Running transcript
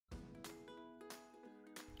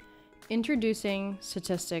Introducing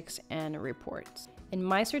statistics and reports. In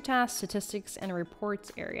MeisterTask Statistics and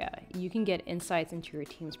Reports area, you can get insights into your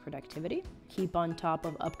team's productivity, keep on top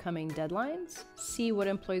of upcoming deadlines, see what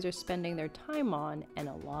employees are spending their time on, and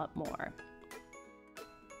a lot more.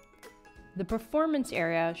 The performance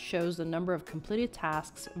area shows the number of completed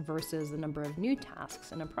tasks versus the number of new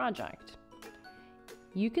tasks in a project.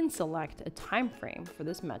 You can select a time frame for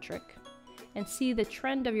this metric and see the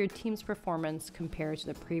trend of your team's performance compared to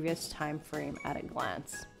the previous time frame at a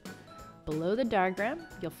glance. Below the diagram,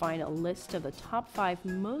 you'll find a list of the top 5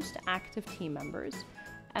 most active team members,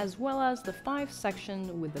 as well as the 5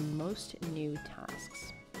 sections with the most new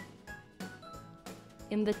tasks.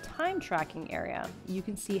 In the time tracking area, you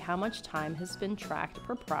can see how much time has been tracked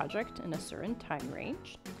per project in a certain time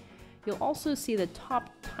range. You'll also see the top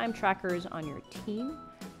time trackers on your team,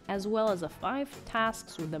 as well as the 5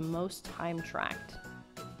 tasks with the most time tracked.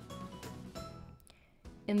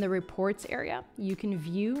 In the reports area, you can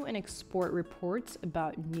view and export reports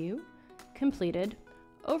about new, completed,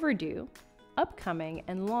 overdue, upcoming,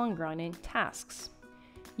 and long-running tasks.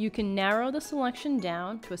 You can narrow the selection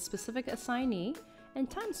down to a specific assignee and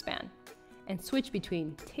time span, and switch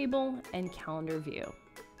between table and calendar view.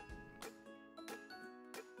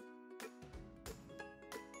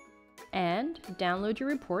 And download your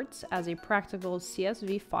reports as a practical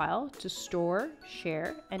CSV file to store,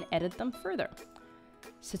 share, and edit them further.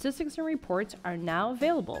 Statistics and reports are now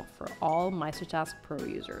available for all MeisterTask Pro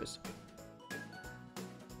users.